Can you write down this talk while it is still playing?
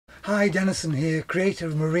Hi, Dennison here, creator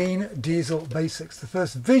of Marine Diesel Basics, the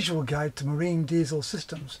first visual guide to marine diesel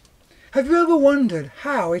systems. Have you ever wondered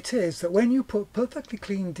how it is that when you put perfectly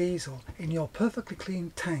clean diesel in your perfectly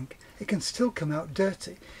clean tank, it can still come out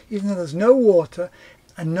dirty, even though there's no water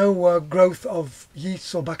and no growth of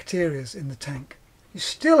yeasts or bacteria in the tank? You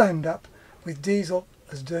still end up with diesel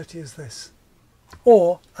as dirty as this,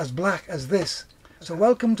 or as black as this. So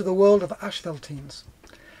welcome to the world of asphaltenes.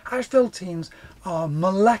 Asphaltenes are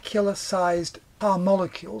molecular-sized tar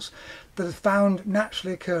molecules that are found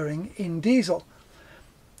naturally occurring in diesel.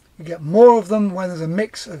 You get more of them when there's a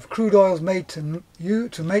mix of crude oils made to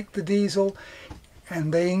make the diesel,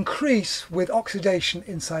 and they increase with oxidation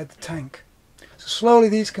inside the tank. So slowly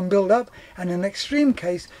these can build up, and in an extreme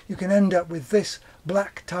case you can end up with this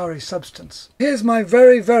black tarry substance. Here's my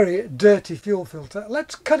very, very dirty fuel filter.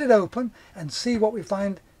 Let's cut it open and see what we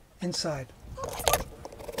find inside.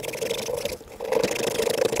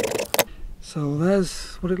 So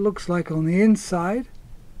there's what it looks like on the inside.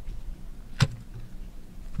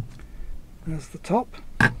 There's the top.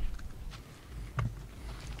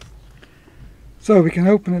 So we can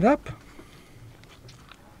open it up.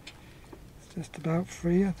 It's just about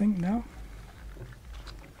free, I think, now.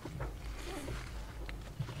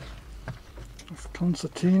 That's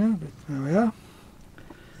concertina, but there we are.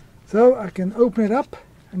 So I can open it up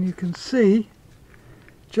and you can see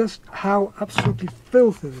just how absolutely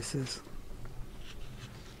filthy this is.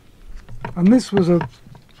 And this was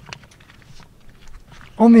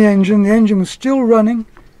on the engine was still running.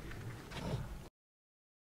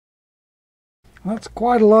 That's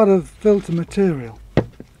quite a lot of filter material.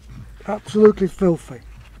 Absolutely filthy.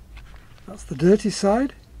 That's the dirty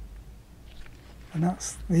side, and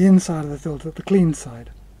that's the inside of the filter, the clean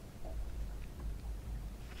side.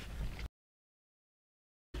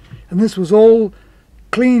 And this was all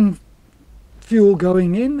clean fuel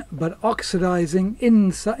going in, but oxidizing in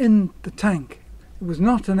the tank. It was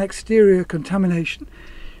not an exterior contamination.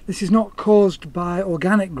 This is not caused by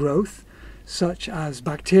organic growth such as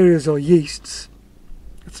bacteria or yeasts.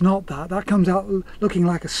 It's not that. That comes out looking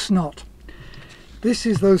like a snot. This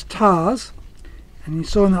is those tars, and you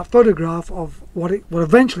saw in that photograph of what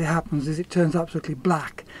eventually happens is it turns absolutely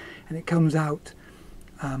black, and it comes out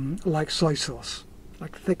like soy sauce,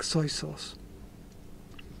 like thick soy sauce.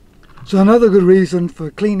 So another good reason for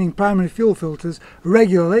cleaning primary fuel filters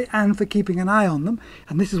regularly and for keeping an eye on them,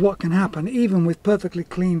 and this is what can happen even with perfectly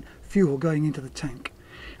clean fuel going into the tank.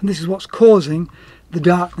 And this is what's causing the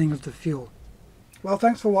darkening of the fuel. Well,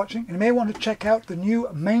 thanks for watching, and you may want to check out the new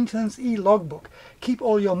Maintenance e-logbook. Keep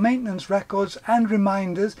all your maintenance records and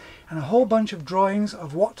reminders and a whole bunch of drawings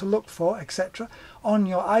of what to look for, etc. on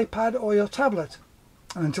your iPad or your tablet.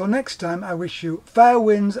 And until next time, I wish you fair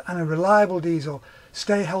winds and a reliable diesel.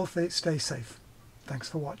 Stay healthy, stay safe. Thanks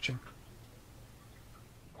for watching.